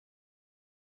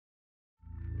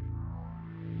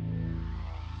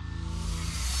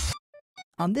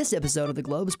On this episode of the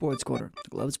Globe Sports Corner, the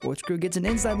Globe Sports crew gets an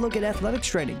inside look at athletics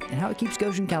training and how it keeps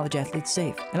Goshen College athletes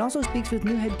safe, and also speaks with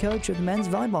new head coach of the men's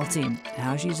volleyball team and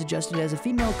how she's adjusted as a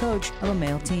female coach of a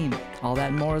male team. All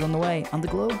that and more is on the way on the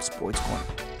Globe Sports Corner.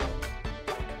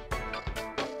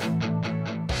 From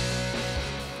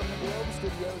the Globe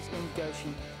Studios in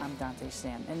Goshen, I'm Dante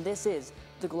Stanton, and this is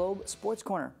the Globe Sports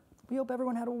Corner. We hope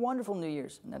everyone had a wonderful New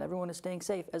Year's and that everyone is staying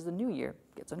safe as the new year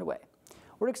gets underway.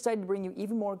 We're excited to bring you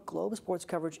even more Globe sports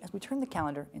coverage as we turn the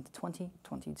calendar into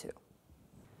 2022.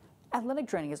 Athletic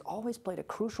training has always played a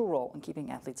crucial role in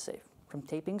keeping athletes safe. From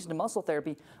tapings to muscle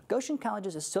therapy, Goshen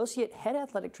College's Associate Head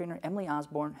Athletic Trainer Emily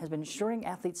Osborne has been ensuring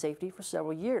athlete safety for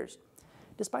several years.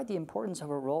 Despite the importance of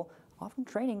her role, often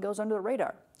training goes under the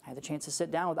radar. I had the chance to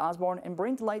sit down with Osborne and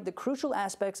bring to light the crucial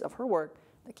aspects of her work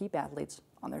that keep athletes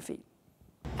on their feet.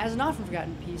 As an often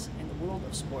forgotten piece in the world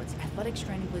of sports, athletics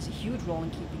training plays a huge role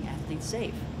in keeping athletes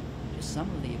safe. Just some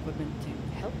of the equipment to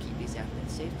help keep these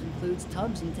athletes safe includes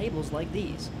tubs and tables like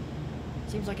these.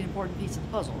 Seems like an important piece of the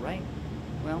puzzle, right?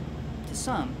 Well, to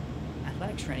some,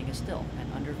 athletics training is still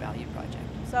an undervalued project.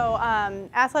 So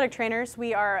athletic trainers,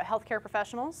 we are healthcare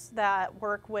professionals that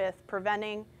work with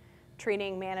preventing,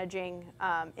 treating, managing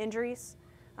injuries.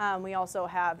 We also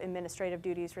have administrative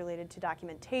duties related to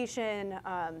documentation,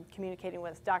 communicating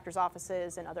with doctors'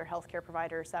 offices and other healthcare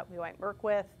providers that we might work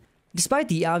with. Despite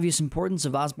the obvious importance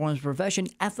of Osborne's profession,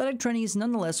 athletic training is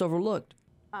nonetheless overlooked.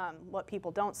 What people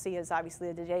don't see is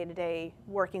obviously the day-to-day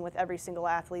working with every single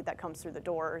athlete that comes through the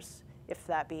doors, if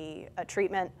that be a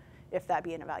treatment, if that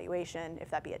be an evaluation, if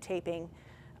that be a taping,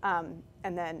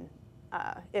 and then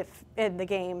if in the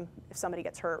game, if somebody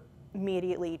gets hurt,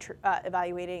 immediately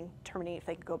evaluating, determining if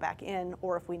they can go back in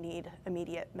or if we need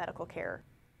immediate medical care.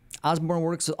 Osborne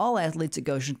works with all athletes at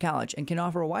Goshen College and can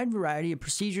offer a wide variety of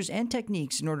procedures and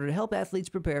techniques in order to help athletes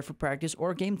prepare for practice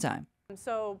or game time.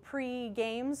 So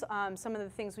pre-games, some of the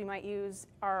things we might use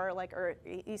are like our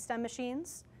E-stem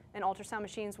machines and ultrasound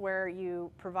machines where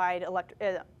you provide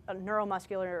a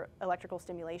neuromuscular electrical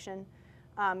stimulation.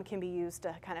 Can be used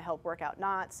to kind of help work out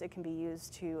knots. It can be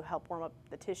used to help warm up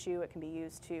the tissue. It can be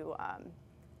used to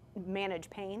manage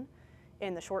pain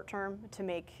in the short term to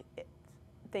make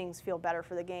things feel better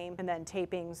for the game. And then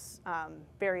tapings,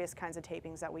 various kinds of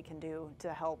tapings that we can do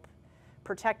to help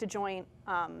protect a joint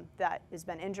that has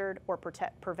been injured or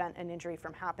prevent an injury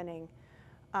from happening,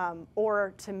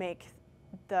 or to make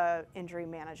the injury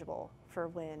manageable for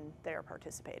when they're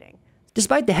participating.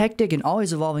 Despite the hectic and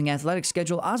always evolving athletic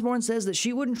schedule, Osborne says that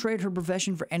she wouldn't trade her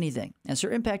profession for anything, as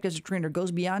her impact as a trainer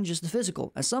goes beyond just the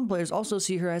physical, as some players also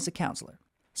see her as a counselor.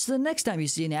 So the next time you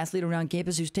see an athlete around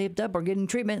campus who's taped up or getting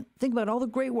treatment, think about all the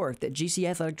great work that GC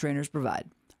athletic trainers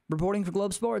provide. Reporting for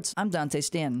Globe Sports, I'm Dante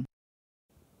Stanton.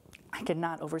 I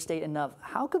cannot overstate enough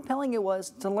how compelling it was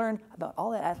to learn about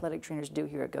all that athletic trainers do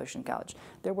here at Goshen College.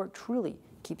 Their work truly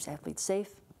keeps athletes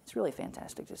safe. It's really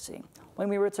fantastic to see. When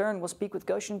we return, we'll speak with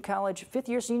Goshen College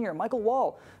fifth-year senior Michael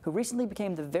Wahl, who recently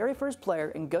became the very first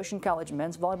player in Goshen College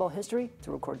men's volleyball history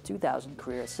to record 2,000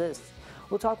 career assists.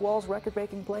 We'll talk Wahl's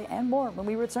record-breaking play and more when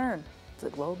we return to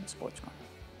the Globe Sports Corner.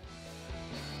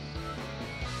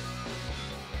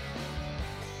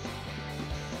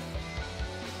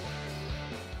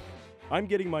 I'm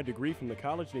getting my degree from the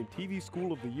college named TV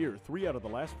School of the Year 3 out of the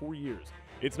last 4 years.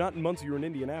 It's not in Muncie or in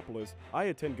Indianapolis. I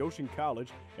attend Goshen College,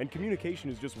 and communication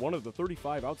is just one of the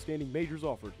 35 outstanding majors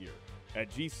offered here. At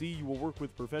GC, you will work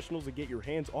with professionals and get your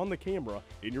hands on the camera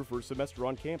in your first semester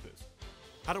on campus.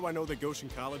 How do I know that Goshen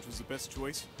College was the best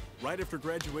choice? Right after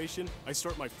graduation, I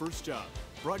start my first job,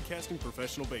 broadcasting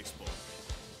professional baseball.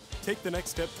 Take the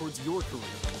next step towards your career.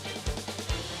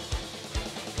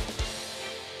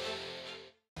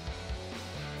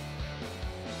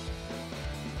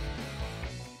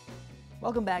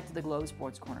 Welcome back to the Globe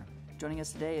Sports Corner. Joining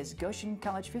us today is Goshen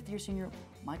College fifth-year senior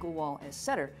Michael Wahl as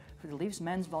setter for the Leafs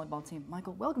men's volleyball team.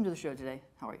 Michael, welcome to the show today.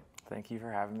 How are you? Thank you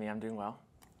for having me. I'm doing well.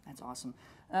 That's awesome.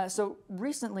 So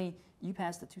recently, you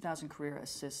passed the 2,000 career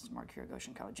assists mark here at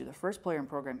Goshen College. You're the first player in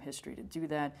program history to do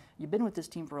that. You've been with this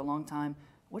team for a long time.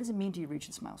 What does it mean to you to reach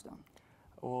this milestone?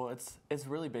 Well, it's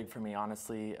really big for me,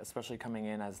 honestly, especially coming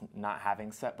in as not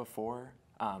having set before.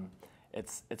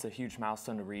 It's a huge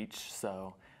milestone to reach,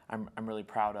 so I'm really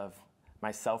proud of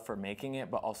myself for making it,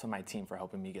 but also my team for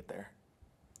helping me get there.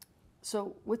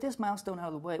 So with this milestone out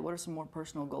of the way, what are some more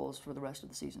personal goals for the rest of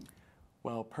the season?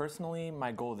 Well, personally,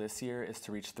 my goal this year is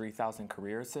to reach 3,000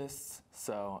 career assists,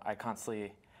 so I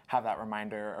constantly have that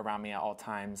reminder around me at all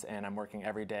times, and I'm working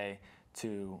every day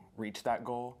to reach that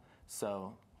goal.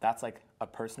 So that's like a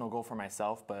personal goal for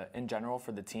myself, but in general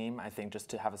for the team, I think just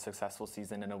to have a successful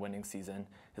season and a winning season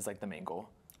is like the main goal.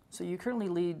 So you currently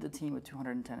lead the team with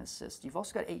 210 assists. You've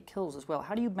also got 8 kills as well.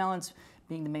 How do you balance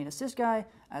being the main assist guy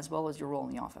as well as your role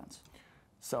in the offense?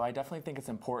 So I definitely think it's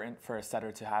important for a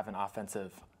setter to have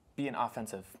be an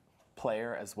offensive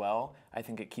player as well. I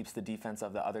think it keeps the defense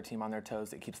of the other team on their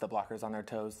toes. It keeps the blockers on their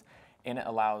toes, and it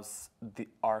allows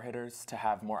our hitters to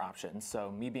have more options.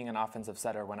 So me being an offensive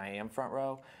setter when I am front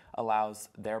row allows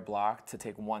their block to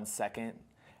take 1 second,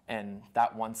 and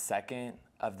that 1 second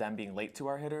of them being late to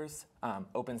our hitters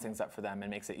opens things up for them and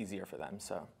makes it easier for them.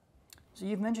 So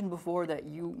you've mentioned before that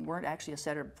you weren't actually a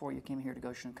setter before you came here to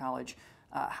Goshen College.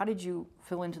 How did you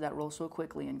fill into that role so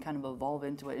quickly and kind of evolve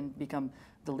into it and become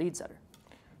the lead setter?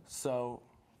 So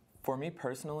for me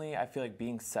personally, I feel like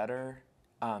being setter,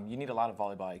 you need a lot of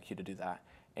volleyball IQ to do that.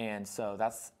 And so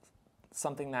that's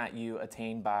something that you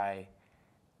attain by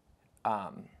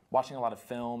watching a lot of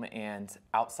film and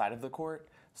outside of the court.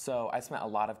 So I spent a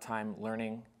lot of time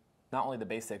learning not only the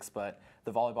basics, but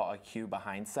the volleyball IQ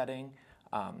behind setting,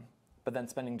 but then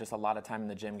spending just a lot of time in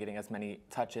the gym getting as many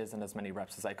touches and as many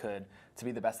reps as I could to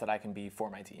be the best that I can be for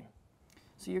my team.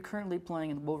 So you're currently playing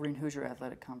in the Wolverine Hoosier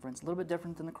Athletic Conference, a little bit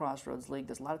different than the Crossroads League.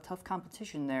 There's a lot of tough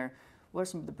competition there. What are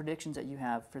some of the predictions that you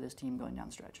have for this team going down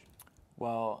the stretch?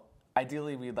 Well,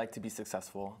 ideally we'd like to be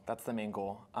successful. That's the main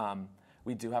goal.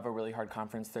 We do have a really hard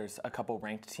conference. There's a couple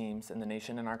ranked teams in the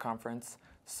nation in our conference,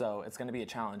 so it's going to be a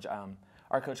challenge.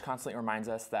 Our coach constantly reminds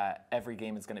us that every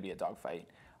game is going to be a dogfight.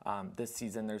 This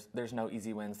season, there's no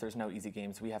easy wins, there's no easy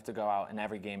games. We have to go out in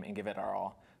every game and give it our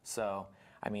all. So,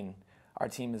 I mean,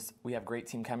 we have great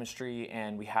team chemistry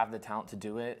and we have the talent to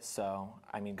do it. So,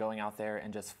 I mean, going out there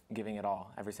and just giving it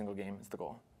all every single game is the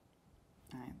goal.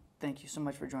 All right. Thank you so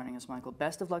much for joining us, Michael.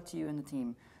 Best of luck to you and the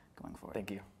team going forward. Thank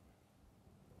you.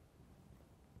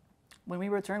 When we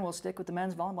return, we'll stick with the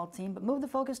men's volleyball team, but move the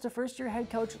focus to first-year head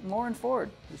coach Lauren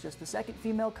Ford, who's just the second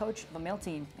female coach of a male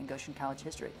team in Goshen College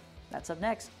history. That's up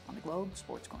next on the Globe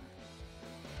Sports Corner.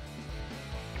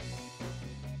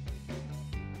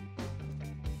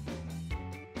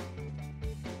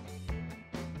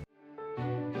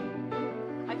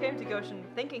 I came to Goshen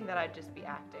thinking that I'd just be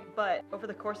acting, but over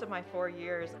the course of my 4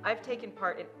 years, I've taken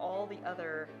part in all the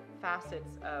other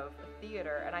facets of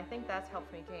theater, and I think that's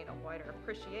helped me gain a wider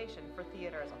appreciation for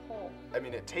theater as a whole. I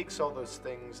mean, it takes all those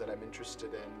things that I'm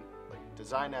interested in, like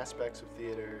design aspects of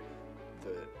theater,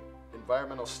 the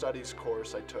environmental studies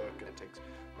course I took, and it takes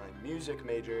my music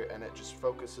major, and it just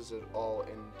focuses it all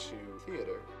into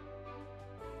theater.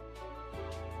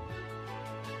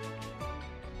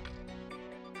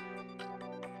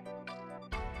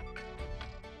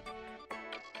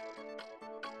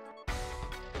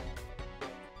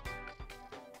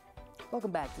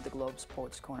 Welcome back to the Globe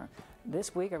Sports Corner.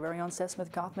 This week, our very own Seth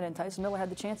Smith-Kauffman and Tyson Miller had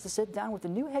the chance to sit down with the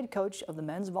new head coach of the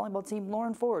men's volleyball team,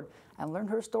 Lauren Ford, and learn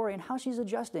her story and how she's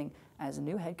adjusting as a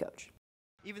new head coach.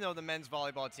 Even though the men's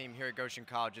volleyball team here at Goshen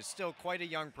College is still quite a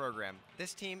young program,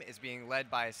 this team is being led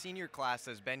by a senior class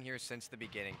that has been here since the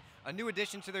beginning. A new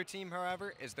addition to their team,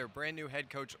 however, is their brand new head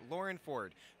coach, Lauren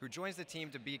Ford, who joins the team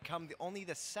to become only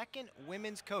the second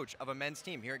women's coach of a men's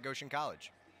team here at Goshen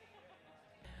College.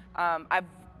 I've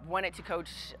wanted to coach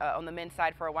on the men's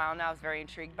side for a while now. I was very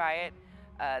intrigued by it.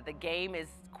 The game is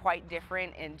quite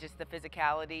different in just the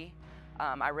physicality.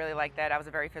 I really like that. I was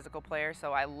a very physical player,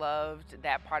 so I loved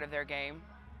that part of their game.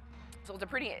 So it was a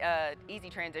pretty easy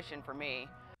transition for me.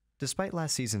 Despite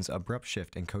last season's abrupt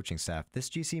shift in coaching staff, this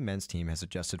GC men's team has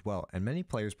adjusted well, and many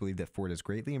players believe that Ford has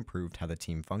greatly improved how the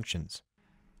team functions.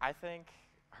 I think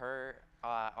her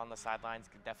on the sidelines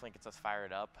definitely gets us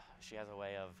fired up. She has a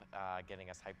way of getting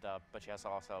us hyped up, but she has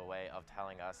also a way of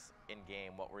telling us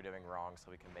in-game what we're doing wrong so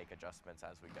we can make adjustments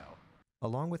as we go.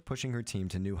 Along with pushing her team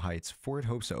to new heights, Ford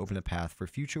hopes to open a path for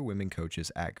future women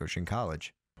coaches at Goshen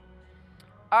College.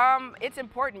 It's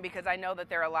important because I know that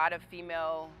there are a lot of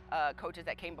female coaches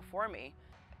that came before me,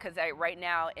 because right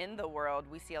now in the world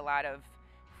we see a lot of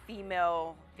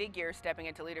female figures stepping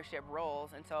into leadership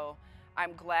roles, and so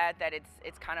I'm glad that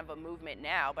it's kind of a movement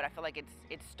now, but I feel like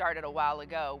it started a while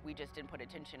ago. We just didn't put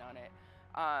attention on it.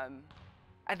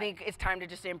 I think it's time to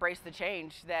just embrace the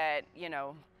change that, you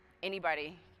know,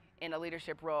 anybody in a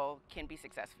leadership role can be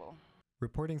successful.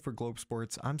 Reporting for Globe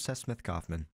Sports, I'm Seth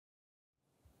Smith-Kauffman.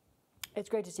 It's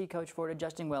great to see Coach Ford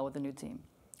adjusting well with the new team.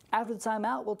 After the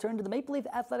timeout, we'll turn to the Maple Leaf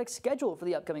Athletics schedule for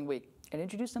the upcoming week and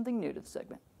introduce something new to the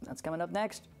segment. That's coming up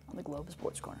next on the Globe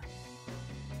Sports Corner.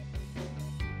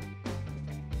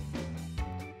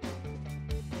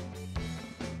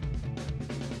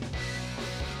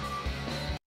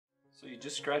 So you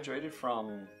just graduated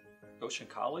from Goshen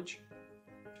College?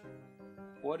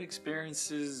 What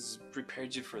experiences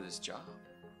prepared you for this job?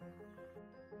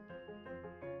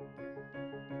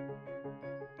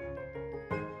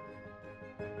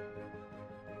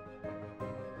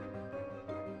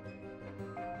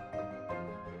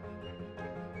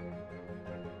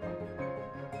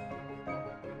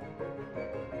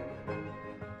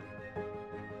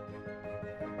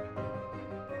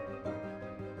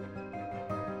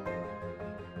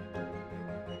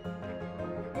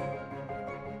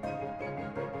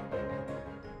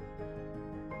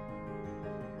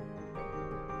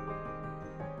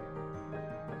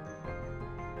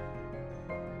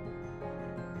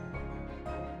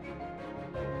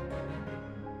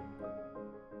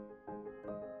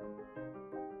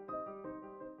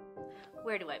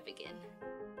 Where do I begin?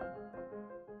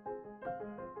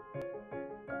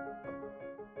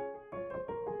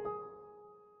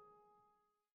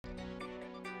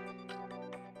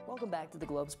 Welcome back to the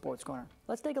Globe Sports Corner.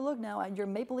 Let's take a look now at your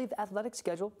Maple Leaf athletic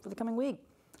schedule for the coming week.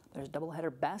 There's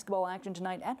doubleheader basketball action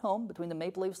tonight at home between the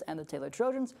Maple Leafs and the Taylor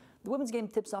Trojans. The women's game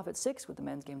tips off at 6 with the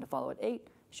men's game to follow at 8.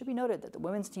 It should be noted that the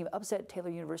women's team upset Taylor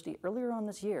University earlier on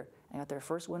this year and got their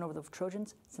first win over the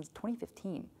Trojans since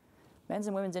 2015. Men's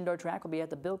and women's indoor track will be at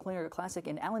the Bill Klinger Classic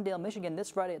in Allendale, Michigan this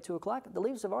Friday at 2 o'clock. The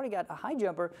Leafs have already got a high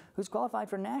jumper who's qualified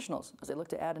for nationals as they look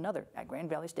to add another at Grand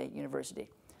Valley State University.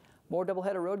 More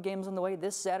doubleheader road games on the way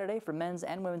this Saturday for men's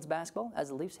and women's basketball as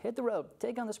the Leafs hit the road to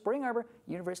take on the Spring Arbor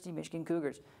University Michigan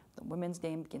Cougars. The women's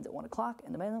game begins at 1 o'clock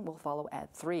and the men will follow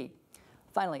at 3.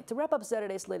 Finally, to wrap up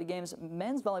Saturday's slate of games,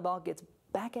 men's volleyball gets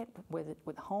back at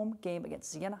with home game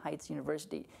against Siena Heights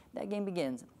University. That game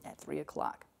begins at 3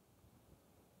 o'clock.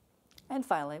 And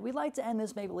finally, we'd like to end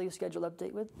this Maple Leaf schedule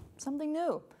update with something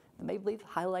new. The Maple Leaf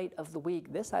highlight of the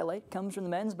week. This highlight comes from the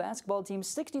men's basketball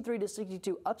team's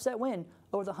 63-62 upset win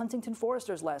over the Huntington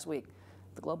Foresters last week.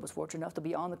 The Globe was fortunate enough to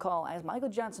be on the call as Michael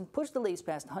Johnson pushed the Leafs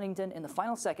past Huntington in the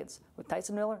final seconds, with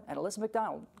Tyson Miller and Alyssa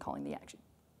McDonald calling the action.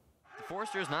 The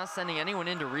Foresters not sending anyone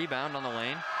in to rebound on the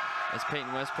lane as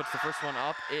Peyton West puts the first one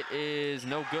up. It is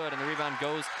no good, and the rebound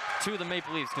goes to the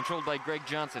Maple Leafs, controlled by Greg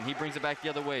Johnson. He brings it back the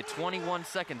other way. 21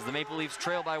 seconds. The Maple Leafs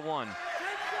trail by 1.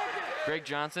 Greg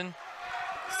Johnson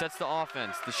sets the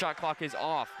offense. The shot clock is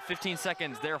off. 15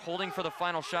 seconds. They're holding for the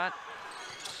final shot.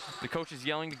 The coach is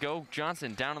yelling to go.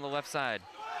 Johnson down on the left side.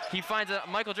 He finds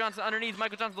Michael Johnson underneath.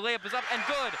 Michael Johnson, the layup is up and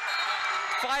good.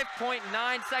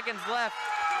 5.9 seconds left.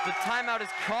 The timeout is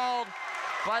called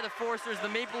by the Foresters. The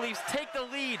Maple Leafs take the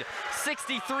lead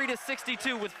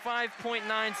 63-62 with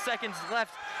 5.9 seconds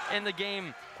left in the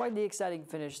game. Quite the exciting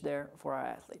finish there for our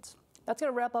athletes. That's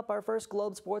going to wrap up our first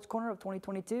Globe Sports Corner of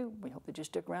 2022. We hope that you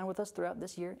stick around with us throughout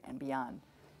this year and beyond.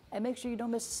 And make sure you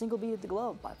don't miss a single beat of the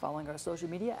Globe by following our social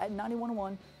media at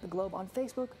 911 The Globe on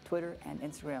Facebook, Twitter, and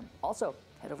Instagram. Also,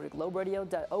 head over to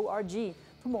globeradio.org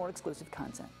for more exclusive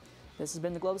content. This has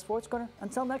been the Globe Sports Corner.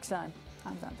 Until next time,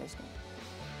 I'm Dante Stanton.